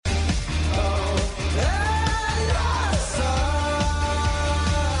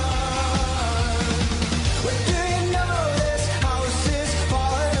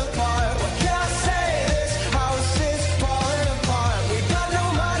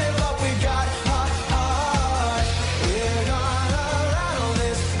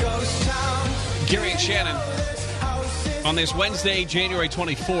Shannon. On this Wednesday, January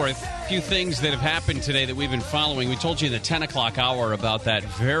 24th, a few things that have happened today that we've been following. We told you in the 10 o'clock hour about that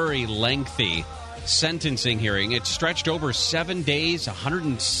very lengthy sentencing hearing. It stretched over 7 days,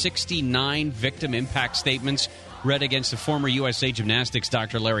 169 victim impact statements read against the former USA Gymnastics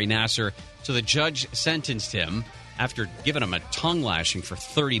Dr. Larry Nassar. So the judge sentenced him, after giving him a tongue lashing for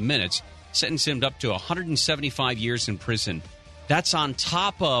 30 minutes, sentenced him up to 175 years in prison. That's on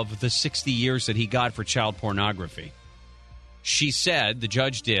top of the 60 years that he got for child pornography. She said, the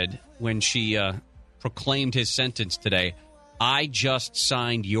judge did, when she proclaimed his sentence today, "I just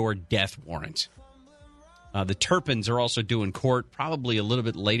signed your death warrant." The Turpins are also due in court probably a little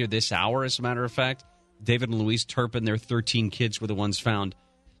bit later this hour, as a matter of fact. David and Louise Turpin, their 13 kids, were the ones found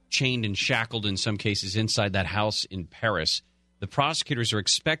chained and shackled in some cases inside that house in Paris. The prosecutors are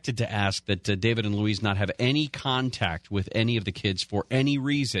expected to ask that David and Louise not have any contact with any of the kids for any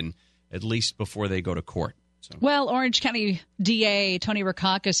reason, at least before they go to court. So. Well, Orange County DA Tony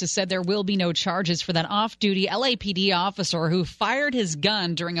Rackauckas has said there will be no charges for that off-duty LAPD officer who fired his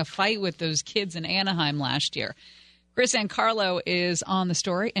gun during a fight with those kids in Anaheim last year. Chris Ancarlo is on the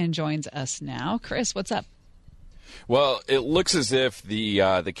story and joins us now. Chris, what's up? Well, it looks as if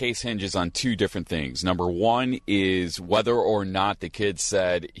the case hinges on two different things. Number one is whether or not the kid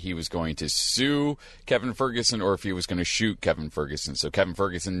said he was going to sue Kevin Ferguson or if he was going to shoot Kevin Ferguson. So Kevin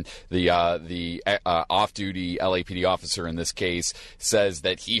Ferguson, the off-duty LAPD officer in this case, says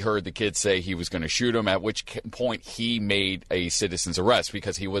that he heard the kid say he was going to shoot him, at which point he made a citizen's arrest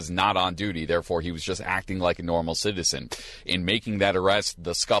because he was not on duty. Therefore, he was just acting like a normal citizen. In making that arrest,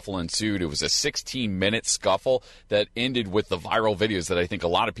 the scuffle ensued. It was a 16-minute scuffle that ended with the viral videos that I think a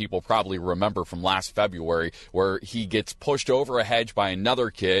lot of people probably remember from last February, where he gets pushed over a hedge by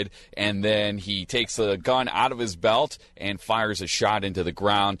another kid, and then he takes a gun out of his belt and fires a shot into the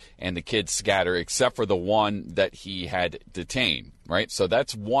ground, and the kids scatter, except for the one that he had detained. Right? So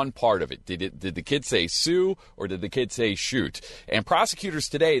that's one part of it. Did the kid say sue or did the kid say shoot? And prosecutors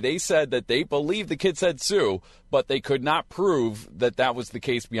today, they said that they believe the kid said sue, but they could not prove that that was the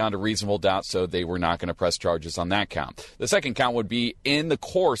case beyond a reasonable doubt, so they were not going to press charges on that count. The second count would be in the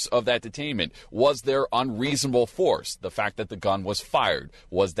course of that detainment. Was there unreasonable force? The fact that the gun was fired,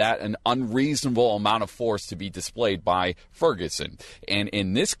 was that an unreasonable amount of force to be displayed by Ferguson? And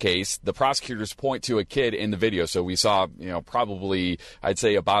in this case, the prosecutors point to a kid in the video. So we saw, probably I'd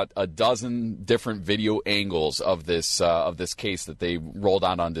say about a dozen different video angles of this case that they rolled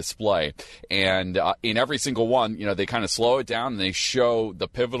out on display. And in every single one, they kind of slow it down and they show the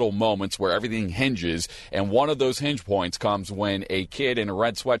pivotal moments where everything hinges. And one of those hinge points comes when a kid in a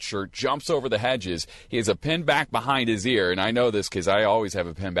red sweatshirt jumps over the hedges. He has a pin back behind his ear. And I know this because I always have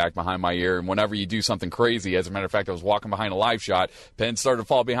a pin back behind my ear. And whenever you do something crazy, as a matter of fact, I was walking behind a live shot, pin started to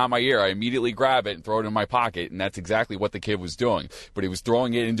fall behind my ear. I immediately grab it and throw it in my pocket. And that's exactly what the kid was doing. But he was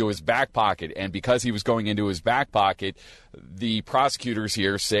throwing it into his back pocket. And because he was going into his back pocket, the prosecutors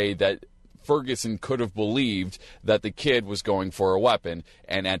here say that Ferguson could have believed that the kid was going for a weapon,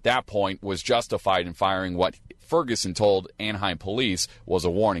 and at that point was justified in firing what Ferguson told Anaheim police was a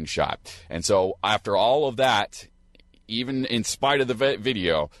warning shot. And so after all of that, even in spite of the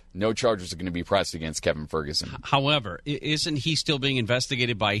video, no charges are going to be pressed against Kevin Ferguson. However, isn't he still being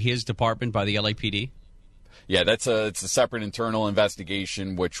investigated by his department, by the LAPD? Yeah, it's a separate internal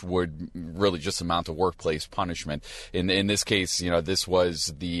investigation, which would really just amount to workplace punishment. In this case, this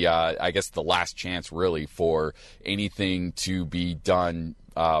was the last chance really for anything to be done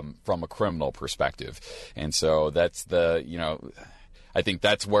from a criminal perspective, and so that's I think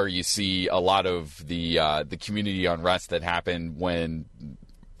that's where you see a lot of the community unrest that happened when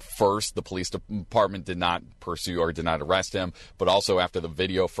first the police department did not pursue or did not arrest him, but also after the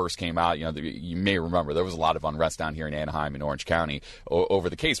video first came out, you may remember there was a lot of unrest down here in Anaheim and Orange County over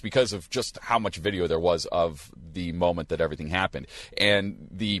the case because of just how much video there was of the moment that everything happened. And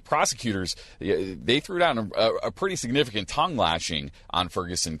the prosecutors, they threw down a pretty significant tongue lashing on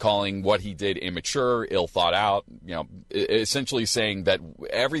Ferguson, calling what he did immature, ill thought out, essentially saying that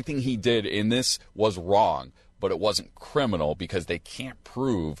everything he did in this was wrong, but it wasn't criminal because they can't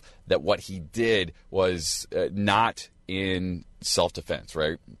prove that what he did was not in self-defense,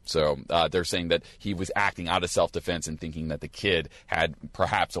 right? So they're saying that he was acting out of self-defense and thinking that the kid had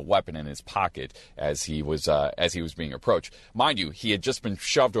perhaps a weapon in his pocket as he was being approached. Mind you, he had just been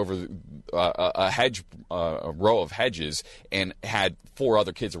shoved over a row of hedges and had 4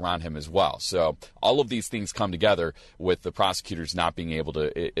 other kids around him as well. So all of these things come together with the prosecutors not being able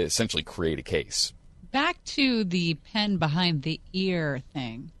to essentially create a case. Back to the pen behind the ear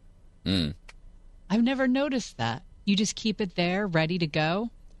thing. I've never noticed that. You just keep it there, ready to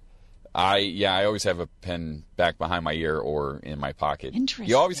go? I always have a pen back behind my ear or in my pocket. Interesting.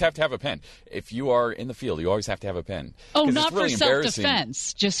 You always have to have a pen. If you are in the field, you always have to have a pen. Oh, not really for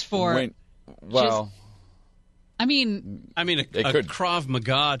self-defense, just for... I mean, a Krav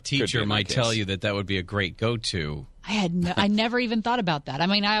Maga teacher might tell you that would be a great go-to. I never even thought about that. I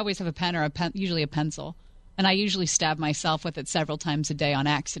mean, I always have a pen or usually a pencil, and I usually stab myself with it several times a day on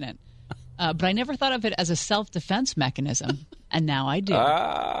accident. But I never thought of it as a self-defense mechanism, and now I do.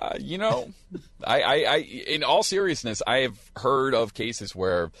 I in all seriousness, I have heard of cases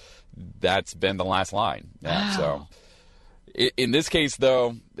where that's been the last line. Wow. So, in this case,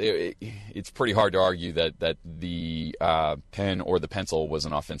 though, it's pretty hard to argue that the pen or the pencil was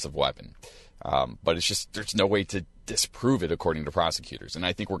an offensive weapon. But it's just there's no way to disprove it, according to prosecutors. And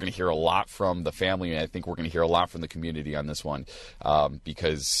I think we're going to hear a lot from the family, and I think we're going to hear a lot from the community on this one,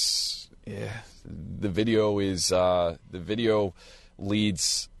 because the video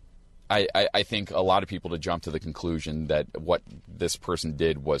leads. I think a lot of people to jump to the conclusion that what this person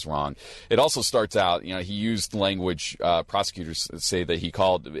did was wrong. It also starts out, he used language, prosecutors say that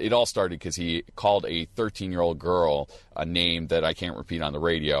it all started because he called a 13-year-old girl a name that I can't repeat on the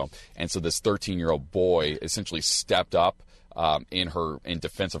radio. And so this 13-year-old boy essentially stepped up in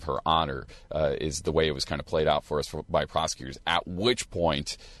defense of her honor, is the way it was kind of played out for us by prosecutors, at which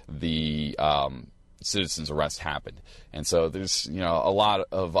point the citizen's arrest happened. And so there's a lot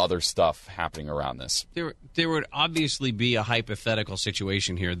of other stuff happening around this. There would obviously be a hypothetical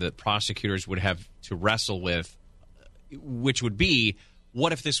situation here that prosecutors would have to wrestle with, which would be,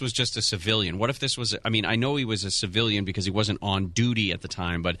 what if this was just a civilian? What if this was I know he was a civilian because he wasn't on duty at the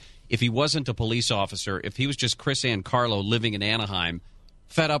time, but if he wasn't a police officer, if he was just Chris Carlo living in Anaheim,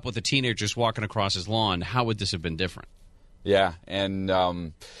 fed up with the teenagers walking across his lawn, how would this have been different? Yeah, and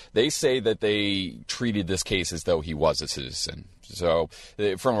they say that they treated this case as though he was a citizen. So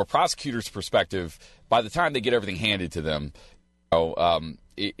from a prosecutor's perspective, by the time they get everything handed to them,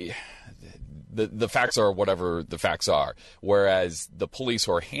 the facts are whatever the facts are. Whereas the police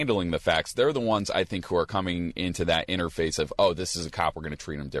who are handling the facts, they're the ones, I think, who are coming into that interface of, oh, this is a cop, we're going to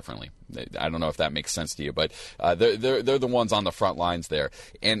treat him differently. I don't know if that makes sense to you, but they're the ones on the front lines there.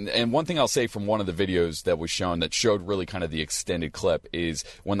 And one thing I'll say from one of the videos that was shown that showed really kind of the extended clip is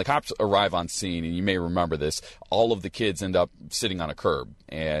when the cops arrive on scene, and you may remember this, all of the kids end up sitting on a curb,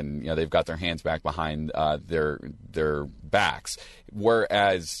 and they've got their hands back behind their backs,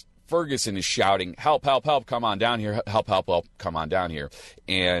 whereas Ferguson is shouting, help, help, help, come on down here, help, help, help, come on down here.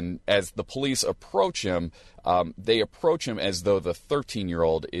 And as the police approach him, they approach him as though the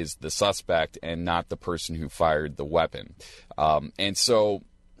 13-year-old is the suspect and not the person who fired the weapon. And so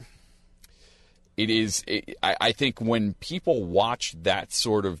I think when people watch that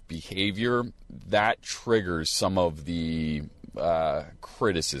sort of behavior, that triggers some of the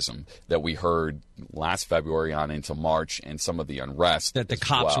criticism that we heard last February on into March, and some of the unrest. That the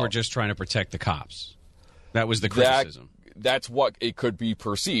cops were just trying to protect the cops. That was the criticism. That's what it could be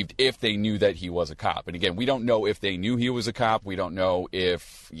perceived if they knew that he was a cop. And again, we don't know if they knew he was a cop. We don't know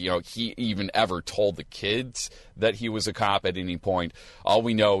if he even ever told the kids that he was a cop at any point. All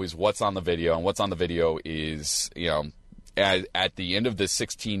we know is what's on the video, and what's on the video is at the end of this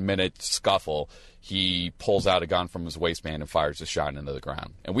 16-minute scuffle, he pulls out a gun from his waistband and fires a shot into the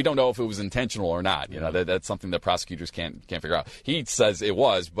ground. And we don't know if it was intentional or not. That's something that prosecutors can't figure out. He says it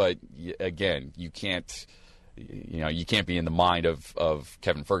was, but again, you can't be in the mind of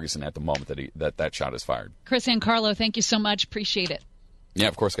Kevin Ferguson at the moment that shot is fired. Chris Carlo, thank you so much. Appreciate it. Yeah,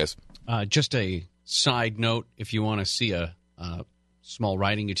 of course, guys. Just a side note, if you want to see a small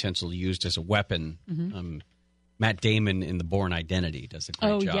writing utensil used as a weapon, Matt Damon in The Bourne Identity does a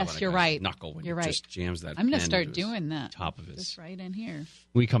great job. Oh, yes, you're right. Knuckle when you're he right. Just jams that. I'm going to start doing that. Top of his. Just right in here.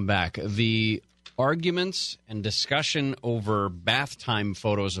 We come back. The arguments and discussion over bath time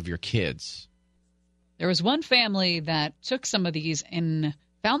photos of your kids. There was one family that took some of these and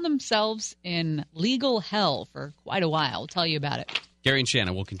found themselves in legal hell for quite a while. I'll tell you about it. Gary and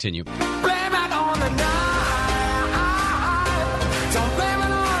Shannon will continue. Blame it on the night. Don't blame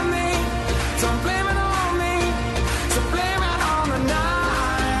it on me. Don't blame it on me. So blame it on the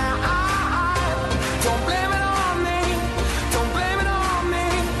night. Don't blame it on me. Don't blame it on me.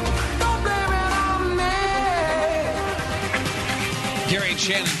 Don't blame it on me. Gary and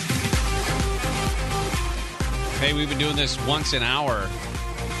Shannon. Hey, we've been doing this once an hour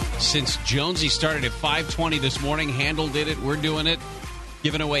since Jonesy started at 5:20 this morning. Handel did it. We're doing it.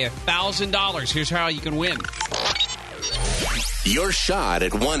 Giving away $1,000. Here's how you can win. Your shot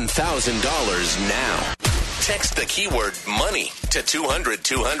at $1,000 now. Text the keyword money to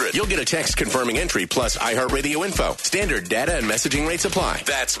 200-200. You'll get a text confirming entry plus iHeartRadio info. Standard data and messaging rates apply.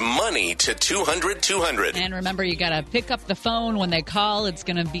 That's money to 200-200. And remember, you got to pick up the phone when they call. It's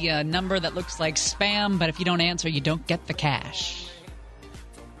going to be a number that looks like spam, but if you don't answer, you don't get the cash.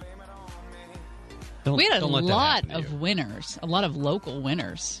 We had a lot of winners, a lot of local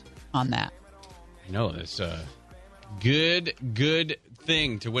winners on that. You know, it's a good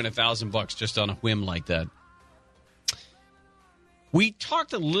thing to win $1,000 just on a whim like that. We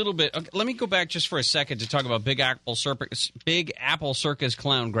talked a little bit. Okay, let me go back just for a second to talk about Big Apple Circus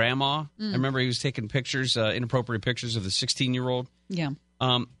clown grandma. I remember he was taking pictures, inappropriate pictures of the 16-year-old. Yeah.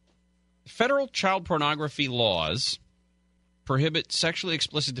 Federal child pornography laws prohibit sexually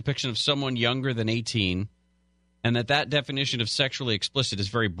explicit depiction of someone younger than 18, and that definition of sexually explicit is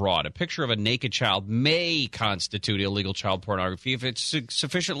very broad. A picture of a naked child may constitute illegal child pornography if it's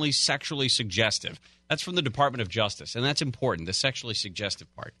sufficiently sexually suggestive. That's from the Department of Justice, and that's important, the sexually suggestive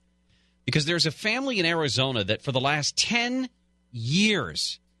part. Because there's a family in Arizona that for the last 10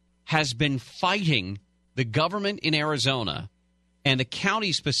 years has been fighting the government in Arizona and the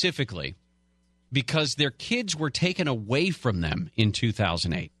county specifically because their kids were taken away from them in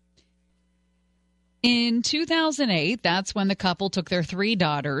 2008. In 2008, that's when the couple took their 3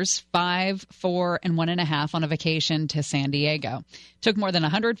 daughters, 5, 4, and 1.5, on a vacation to San Diego. Took more than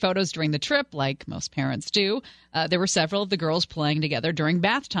 100 photos during the trip, like most parents do. There were several of the girls playing together during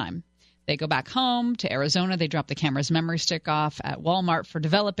bath time. They go back home to Arizona. They drop the camera's memory stick off at Walmart for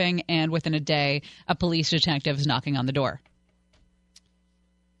developing, and within a day, a police detective is knocking on the door.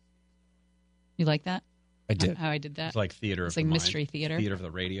 You like that? I did. How I did that? It's like theater It's of like the mystery mind. theater. Theater of the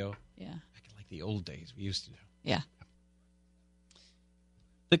radio. Yeah. Like the old days we used to do. Yeah.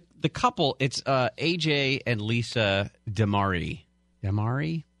 The couple, it's AJ and Lisa Damari.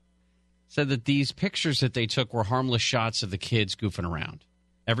 Damari? Said that these pictures that they took were harmless shots of the kids goofing around.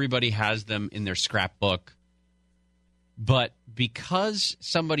 Everybody has them in their scrapbook. But because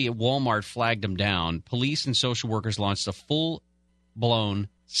somebody at Walmart flagged them down, police and social workers launched a full-blown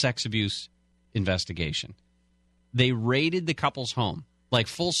sex abuse investigation. They raided the couple's home, like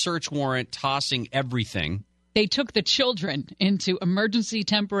full search warrant, tossing everything. They took the children into emergency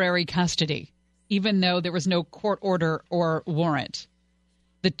temporary custody, even though there was no court order or warrant.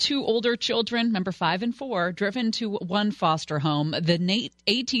 The 2 older children, remember 5 and 4, driven to one foster home, the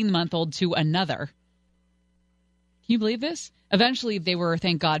 18-month-old to another. Can you believe this? Eventually, they were,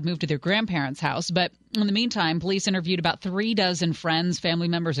 thank God, moved to their grandparents' house. But in the meantime, police interviewed about 36 friends, family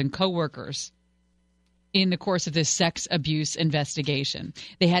members, and coworkers in the course of this sex abuse investigation.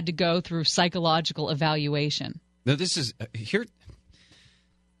 They had to go through psychological evaluation. Now, this is here.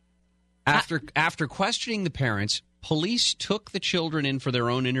 After questioning the parents, police took the children in for their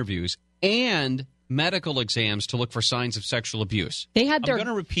own interviews and medical exams to look for signs of sexual abuse. They had their. I'm going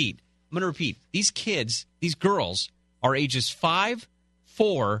to repeat. These kids, these girls, are ages 5,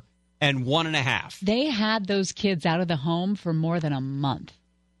 4, and 1.5. They had those kids out of the home for more than a month.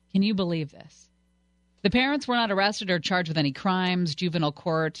 Can you believe this? The parents were not arrested or charged with any crimes. Juvenile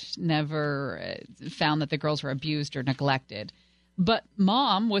court never found that the girls were abused or neglected. But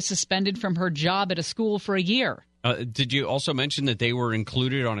mom was suspended from her job at a school for a year. Did you also mention that they were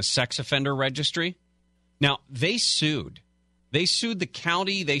included on a sex offender registry? Now, they sued. They sued the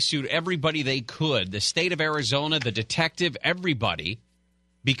county. They sued everybody they could, the state of Arizona, the detective, everybody,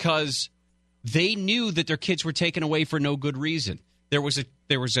 because they knew that their kids were taken away for no good reason. There was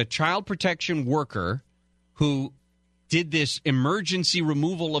a child protection worker who did this emergency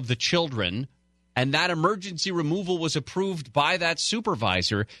removal of the children, and that emergency removal was approved by that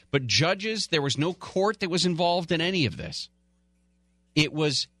supervisor. But judges, there was no court that was involved in any of this. It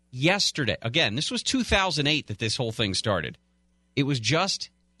was yesterday. Again, this was 2008 that this whole thing started. It was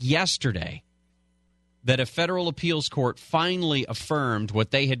just yesterday that a federal appeals court finally affirmed what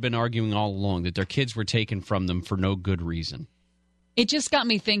they had been arguing all along, that their kids were taken from them for no good reason. It just got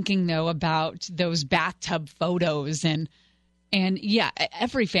me thinking, though, about those bathtub photos. And yeah,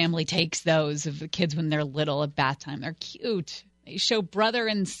 every family takes those of the kids when they're little at bath time. They're cute. They show brother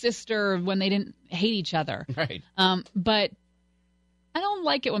and sister when they didn't hate each other. Right. But I don't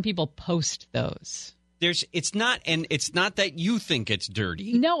like it when people post those. It's not that you think it's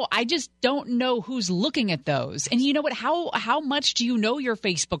dirty. No, I just don't know who's looking at those. And you know what? How much do you know your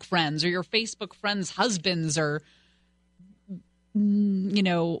Facebook friends or your Facebook friends' husbands or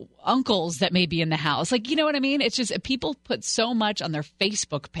uncles that may be in the house? Like, you know what I mean? It's just people put so much on their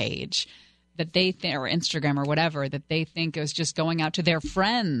Facebook page that they or Instagram or whatever that they think is just going out to their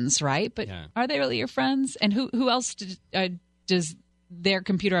friends, right? But Are they really your friends? And who else does their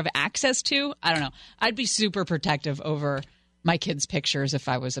computer have access to. I don't know. I'd be super protective over my kids' pictures if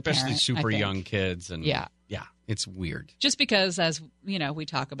I was a Especially parent. super young kids. And Yeah, it's weird. just because, as you know, we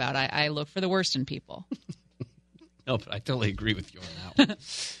talk about, I look for the worst in people. No, but I totally agree with you on that one.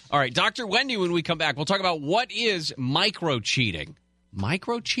 All right, Dr. Wendy, when we come back, we'll talk about what is micro-cheating.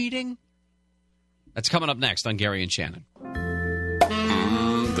 Micro-cheating? That's coming up next on Gary and Shannon.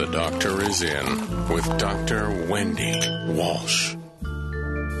 The doctor is in with Dr. Wendy Walsh.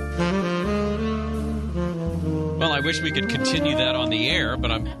 Well, I wish we could continue that on the air,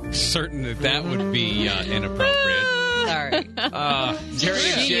 but I'm certain that would be inappropriate. Sorry. Gary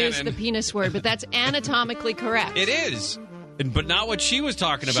and She used Shannon. the penis word, but that's anatomically correct. It is, but not what she was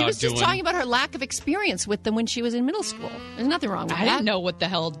talking about She was just doing. talking about her lack of experience with them when she was in middle school. There's nothing wrong with I that. didn't know what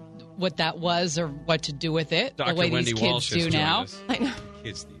that was or what to do with it. Dr. The way Wendy these kids Walsh do has now. joined us. I know.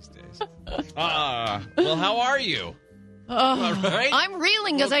 Kids these days. Well, how are you? All right. I'm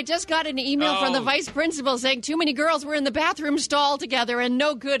reeling because I just got an email from the vice principal saying too many girls were in the bathroom stall together and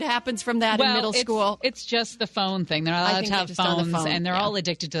no good happens from that in middle school. It's just the phone thing. They're not I allowed think to they're have just on the phones, phone, and they're yeah. all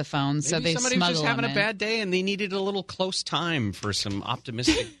addicted to the phones, so Maybe they somebody was smuggle just having them a in. bad day and they needed a little close time for some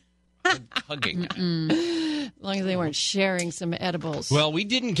optimistic hugging. As long as they weren't sharing some edibles. Well, we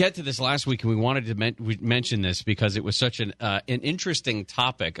didn't get to this last week, and we wanted to mention this because it was such an interesting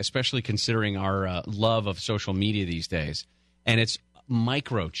topic, especially considering our love of social media these days. And it's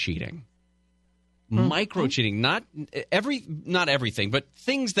micro-cheating. Micro-cheating, not everything, but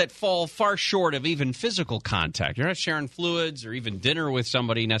things that fall far short of even physical contact. You're not sharing fluids or even dinner with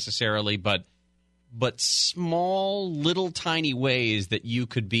somebody necessarily, but small, little, tiny ways that you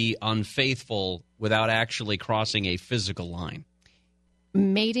could be unfaithful without actually crossing a physical line.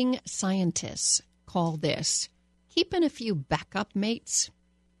 Mating scientists call this keeping a few backup mates.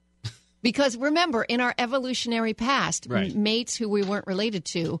 Because remember, in our evolutionary past, Right. mates who we weren't related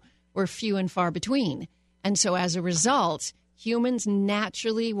to were few and far between. And so as a result, humans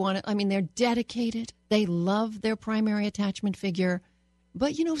naturally want to, they're dedicated. They love their primary attachment figure.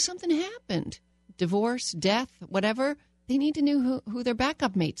 But, if something happened, divorce, death, whatever, they need to know who their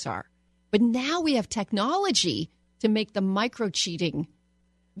backup mates are. But now we have technology to make the micro-cheating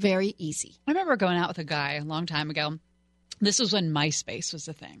very easy. I remember going out with a guy a long time ago. This was when MySpace was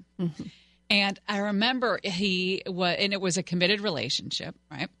a thing. Mm-hmm. And I remember and it was a committed relationship,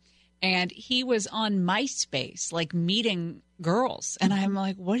 right? And he was on MySpace, like meeting girls. And I'm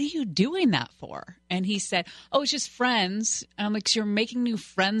like, what are you doing that for? And he said, oh, it's just friends. And I'm like, so you're making new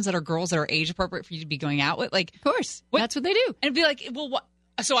friends that are girls that are age appropriate for you to be going out with? Like, Of course. What? That's what they do. and it'd be like, well, what?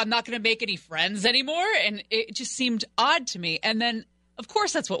 So I'm not going to make any friends anymore? And it just seemed odd to me. And then, of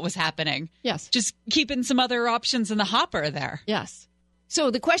course, that's what was happening. Yes. Just keeping some other options in the hopper there. Yes.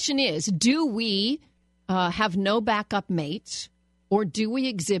 So the question is, do we have no backup mates, or do we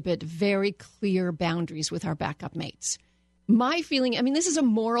exhibit very clear boundaries with our backup mates? My feeling, this is a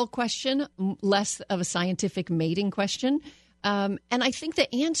moral question, less of a scientific mating question. And I think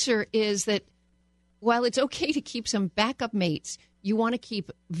the answer is that while it's okay to keep some backup mates, you want to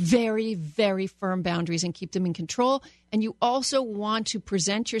keep very, very firm boundaries and keep them in control. And you also want to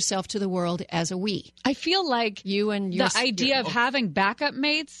present yourself to the world as a we. I feel like You and your the idea of having backup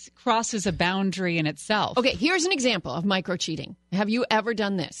mates crosses a boundary in itself. Okay, here's an example of micro-cheating. Have you ever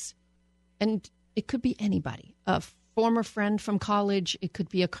done this? And it could be anybody, a former friend from college. It could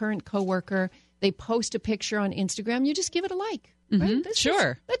be a current coworker. They post a picture on Instagram. You just give it a like. Right?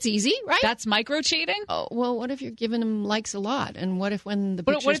 That's easy, right? That's micro cheating? Oh, well, what if you're giving them likes a lot? And what if when the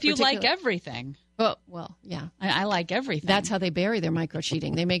But what if you picture's like everything? Well, yeah. I like everything. That's how they bury their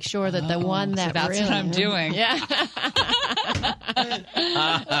micro-cheating. They make sure that the one that so that's really, what I'm doing. Yeah.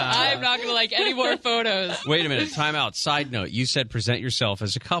 I'm not going to like any more photos. Wait a minute, time out. Side note, you said present yourself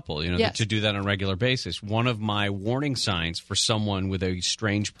as a couple, Yes. to do that on a regular basis. One of my warning signs for someone with a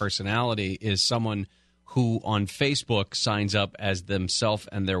strange personality is someone who on Facebook signs up as themselves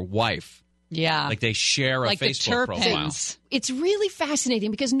and their wife. Yeah. Like they share a like Facebook the profile. Turpins. It's really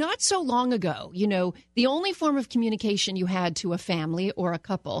fascinating because not so long ago, the only form of communication you had to a family or a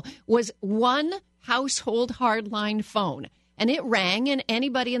couple was one household hardline phone. And it rang and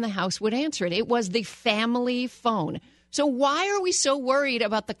anybody in the house would answer it. It was the family phone. So why are we so worried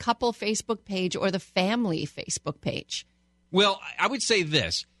about the couple Facebook page or the family Facebook page? Well, I would say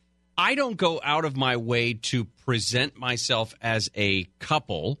this. I don't go out of my way to present myself as a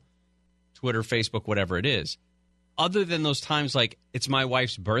couple, Twitter, Facebook, whatever it is, other than those times like it's my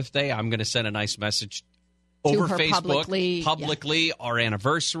wife's birthday, I'm going to send a nice message over her Facebook, publicly, our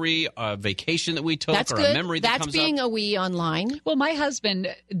anniversary, a vacation that we took, That's or good. a memory that That's comes being up. a we online. Well, my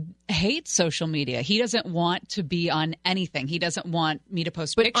husband hates social media. He doesn't want to be on anything. He doesn't want me to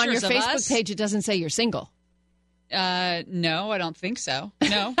post But pictures on your of Facebook us. page, it doesn't say you're single. No, I don't think so.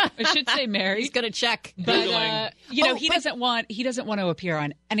 No, it should say married. He's going to check. But he doesn't want to appear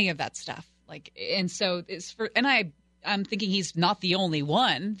on any of that stuff. And so it's I'm thinking he's not the only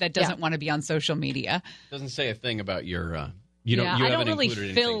one that doesn't want to be on social media. Doesn't say a thing about your. I don't really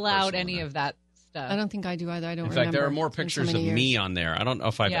fill out any of that stuff. I don't think I do either. I don't. In remember. fact, there are more It's been so pictures of many years. me on there. I don't know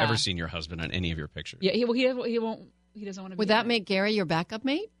if I've ever seen your husband on any of your pictures. Yeah, he won't. He doesn't want to. Would that make Gary your backup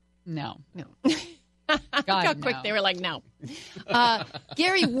mate? No. God, how quick no. they were like, no.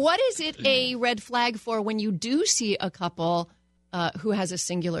 Gary, what is it a red flag for when you do see a couple who has a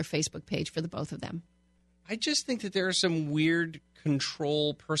singular Facebook page for the both of them? I just think that there are some weird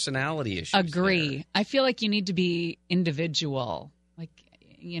control personality issues. Agree. there. I feel like you need to be individual.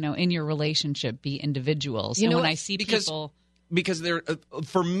 In your relationship, be individuals. You know when what? I see Because- people. Because there,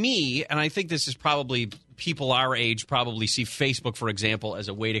 for me, and I think this is probably people our age probably see Facebook, for example, as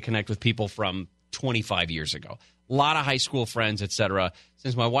a way to connect with people from 25 years ago. A lot of high school friends, etc.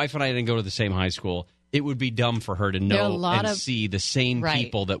 Since my wife and I didn't go to the same high school, it would be dumb for her to There are a know lot and of- see the same Right.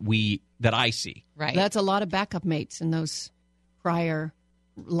 people that I see. Right. That's a lot of backup mates in those prior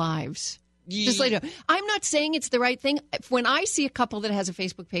lives. Just later. I'm not saying it's the right thing. When I see a couple that has a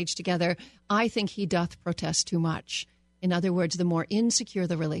Facebook page together, I think he doth protest too much. In other words, the more insecure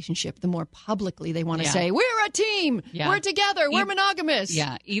the relationship, the more publicly they want to say, we're a team, we're together, we're monogamous.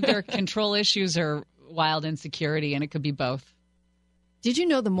 Yeah, either control issues or wild insecurity, and it could be both. Did you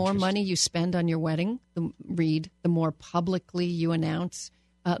know the more money you spend on your wedding, the more publicly you announce,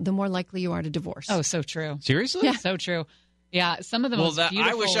 the more likely you are to divorce? Oh, so true. Seriously? Yeah. So true. Yeah, some of the Well, most I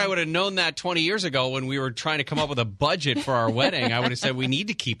beautiful... wish I would have known that 20 years ago when we were trying to come up with a budget for our wedding. I would have said we need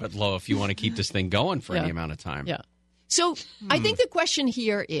to keep it low if you want to keep this thing going for any amount of time. Yeah. So I think the question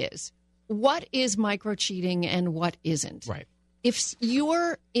here is, what is micro-cheating and what isn't? Right. If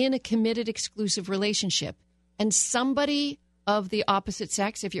you're in a committed exclusive relationship and somebody of the opposite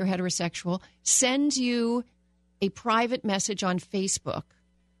sex, if you're heterosexual, sends you a private message on Facebook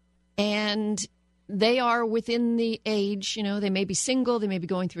and they are within the age, they may be single, they may be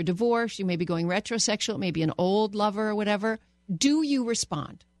going through a divorce, you may be going retrosexual, it may be an old lover or whatever, do you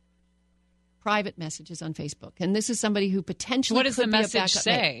respond? Private messages on Facebook. And this is somebody who potentially What does could the be a message backup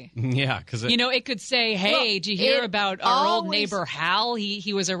say? mate. Yeah, because It could say, hey, Well, did you hear it about our old always- neighbor Hal?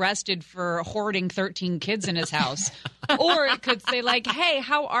 He was arrested for hoarding 13 kids in his house. Or it could say, hey,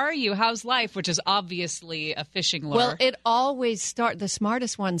 how are you? How's life? Which is obviously a phishing lure. Well, it always the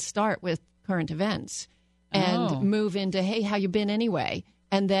smartest ones start with current events and move into, hey, how you been anyway?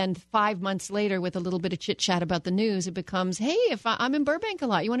 And then 5 months later, with a little bit of chit chat about the news, it becomes, hey, if I'm in Burbank a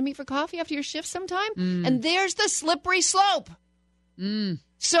lot, you want to meet for coffee after your shift sometime? And there's the slippery slope.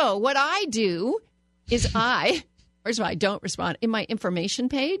 So what I do is first of all, I don't respond. In my information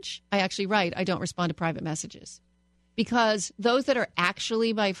page, I actually write, I don't respond to private messages. Because those that are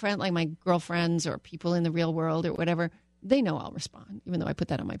actually my friend, like my girlfriends or people in the real world or whatever, they know I'll respond, even though I put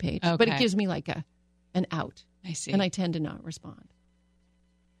that on my page. But it Okay. gives me an out. I see. And I tend to not respond.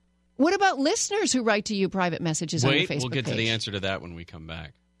 What about listeners who write to you private messages on your Facebook page? we'll get to the answer to that when we come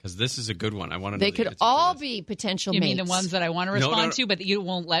back. Because this is a good one. I want to know They the could answer to all this. be potential You mates. mean the ones that I want to respond to, but that you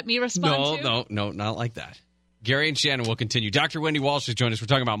won't let me respond to? No, not like that. Gary and Shannon will continue. Dr. Wendy Walsh has joined us. We're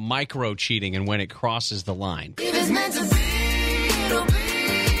talking about micro-cheating and when it crosses the line. If it's meant to be, it'll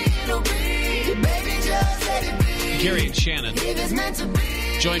be, it'll be. Baby, just let it be. Gary and Shannon, If it's meant to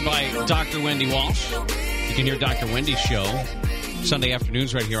be, joined by Dr. Wendy Walsh. You can hear Dr. Wendy's show Sunday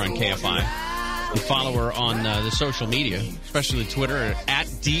afternoons right here on KFI. And follow her on the social media, especially Twitter, at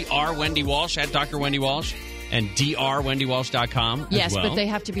Dr. Wendy Walsh, at Dr. Wendy Walsh, and drwendywalsh.com Yes, as well. but they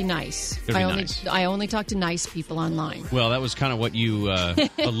have to be nice. Gotta be nice. I only talk to nice people online. Well, that was kind of what you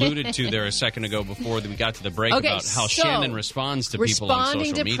alluded to there a second ago before we got to the break Okay, about how so Shannon responds to people on social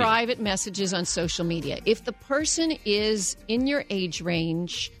responding to media. private messages on social media. If the person is in your age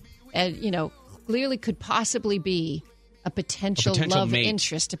range, and clearly could possibly be a potential love mate.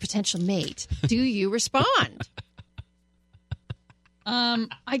 interest, a potential mate, do you respond?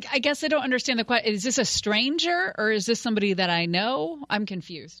 I guess I don't understand the question. Is this a stranger or is this somebody that I know? I'm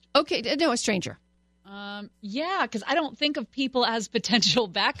confused. Okay, no, a stranger. Yeah, because I don't think of people as potential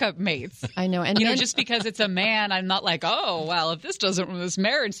backup mates. I know, and then, Just because it's a man, I'm not like, oh, well, if this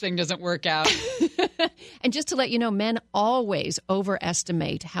marriage thing doesn't work out. and just to let you know, men always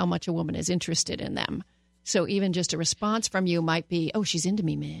overestimate how much a woman is interested in them. So even just a response from you might be, oh, she's into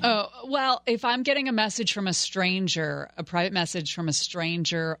me, man. Oh, well, if I'm getting a message from a stranger, a private message from a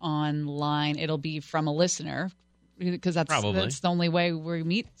stranger online, it'll be from a listener because that's the only way we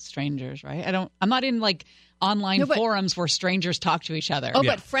meet strangers, right? I'm not in like online forums where strangers talk to each other. Oh,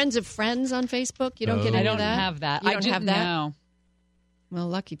 but friends of friends on Facebook? You don't get into that? I don't have that. You don't have that? No. Well,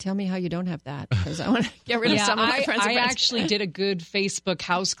 Lucky, tell me how you don't have that because I want to get rid of some of my friends. I actually did a good Facebook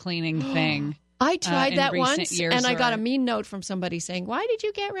house cleaning thing. I tried that once, and I got a or- mean note from somebody saying, "Why did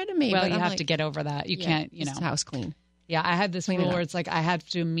you get rid of me?" Well, But you I'm have like, to get over that. You can't, just house clean. Yeah, I had this Clean it rule up. where it's like I have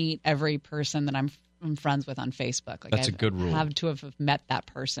to meet every person that I'm friends with on Facebook. Like That's a good rule. I have to have met that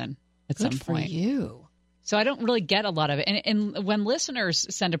person at some Good for point. you. So I don't really get a lot of it. And when listeners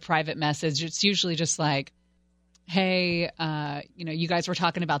send a private message, it's usually just like, hey, you guys were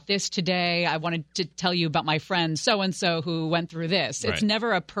talking about this today. I wanted to tell you about my friend so-and-so who went through this. Right. It's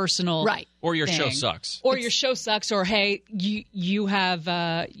never a personal Or your thing. show sucks. Or your show sucks. Or, hey, you have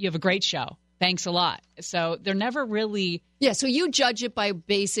a great show. Thanks a lot. So they're never really... Yeah, so you judge it by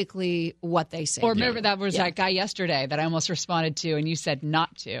basically what they say. Or remember that was that guy yesterday that I almost responded to and you said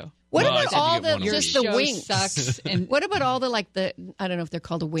not to. What Well, I about said you all get the one of just each. the Show winks? sucks and What about all the I don't know if they're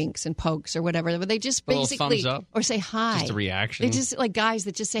called winks and pokes or whatever, but they just A little basically thumbs up? or say hi. Just a reaction? They just like guys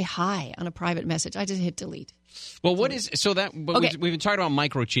that just say hi on a private message. I just hit delete. Well, what is so that we've been talking about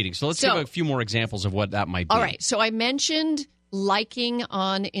micro cheating. So let's give a few more examples of what that might be. All right. So I mentioned liking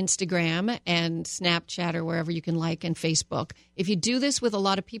on Instagram and Snapchat or wherever you can like, and Facebook. If you do this with a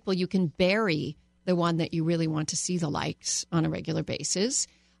lot of people, you can bury the one that you really want to see the likes on a regular basis.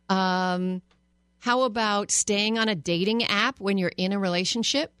 How about staying on a dating app when you're in a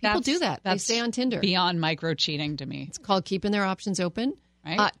relationship? People do that. They stay on Tinder. Beyond micro cheating to me. It's called keeping their options open.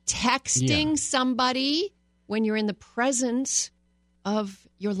 Right? Texting somebody when you're in the presence of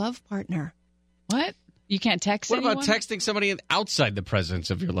your love partner. What? You can't text What anyone? about texting somebody outside the presence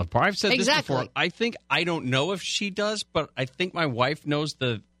of your love partner? I've said this before. Exactly. I don't know if she does, but I think my wife knows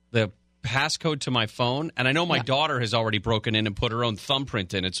the passcode to my phone, and I know my daughter has already broken in and put her own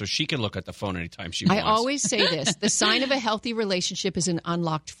thumbprint in it so she can look at the phone anytime she wants. I always say this. The sign of a healthy relationship is an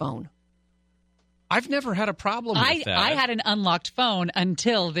unlocked phone. I've never had a problem with that. I had an unlocked phone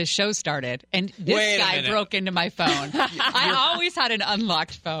until this show started, and this Wait a guy minute. broke into my phone. I always had an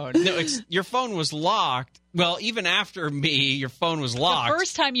unlocked phone. No, your phone was locked. Well, even after me, your phone was locked. The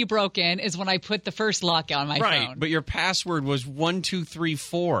first time you broke in is when I put the first lock on my right, phone. but your password was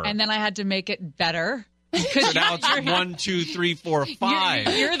 1234. And then I had to make it better. So now it's 1, 2, 3, 4,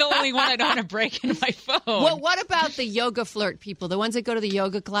 5. You're the only one I don't want to break into my phone. Well, what about the yoga flirt people? The ones that go to the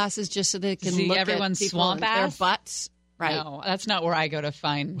yoga classes just so they can See look everyone's at people swamp and their ass? butts? Right. No, that's not where I go to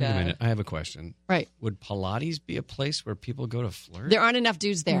find. Wait a minute. I have a question. Right. Would Pilates be a place where people go to flirt? There aren't enough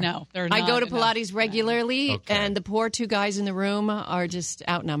dudes there. No, there are I not go to enough. Pilates regularly, Okay. and the poor two guys in the room are just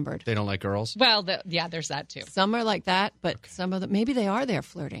outnumbered. They don't like girls? Well, there's that too. Some are like that, but some of them, maybe they are there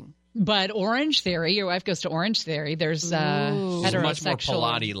flirting. But Orange Theory, your wife goes to Orange Theory. There's It's heterosexual much more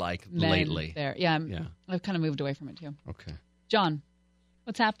Pilates-like men lately. there. Yeah, Yeah. I've kind of moved away from it too. Okay. John,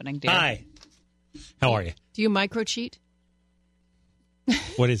 what's happening, dear? Hi. How are you? Do you micro cheat?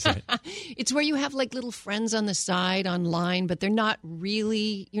 What is that? It's where you have like little friends on the side online, but they're not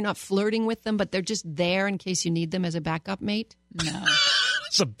really, you're not flirting with them, but they're just there in case you need them as a backup mate. No.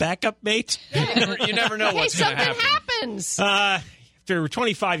 It's a backup mate? You never know Hey, what's going something to happen. happens. After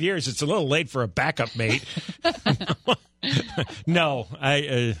 25 years, it's a little late for a backup mate. No,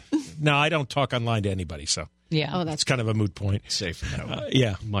 I don't talk online to anybody, so Yeah. Oh, it's that's kind of a moot point. Safer that way.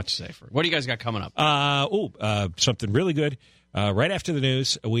 Yeah. Much safer. What do you guys got coming up? Something really good. Right after the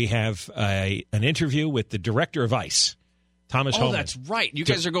news, we have an interview with the director of ICE, Thomas Homan. That's right. You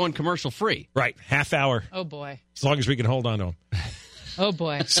guys are going commercial free. Right, half hour, Oh boy. as long as we can hold on to him. Oh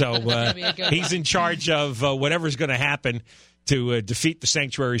boy. So gonna be a good he's in charge of whatever's going to happen to defeat the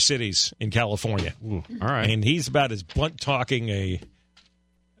sanctuary cities in California. All right. And he's about as blunt-talking a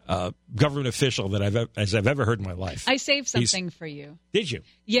government official that I've ever heard in my life. I saved something for you. Did you?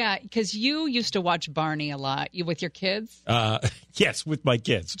 Yeah, because you used to watch Barney a lot. You with your kids. Yes, with my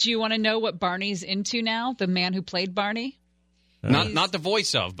kids. Do you want to know what Barney's into now? The man who played Barney. Not the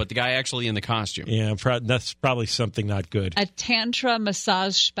voice of, but the guy actually in the costume. Yeah, that's probably something not good. A tantra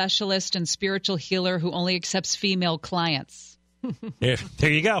massage specialist and spiritual healer who only accepts female clients. Yeah, there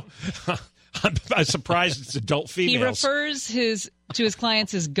you go. I'm surprised it's adult females. He refers to his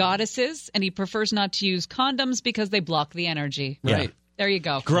clients as goddesses, and he prefers not to use condoms because they block the energy. Right. There you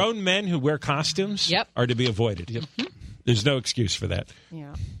go. Grown men who wear costumes are to be avoided. There's no excuse for that.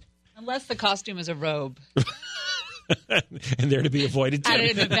 yeah. Unless the costume is a robe. and they're to be avoided too. At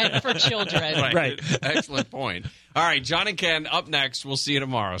an event for children. Right. Excellent point. All right, John and Ken up next. We'll see you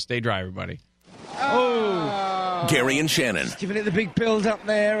tomorrow. Stay dry, everybody. Gary and Shannon. Giving it the big build up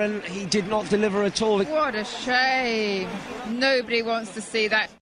there, and he did not deliver at all. What a shame. Nobody wants to see that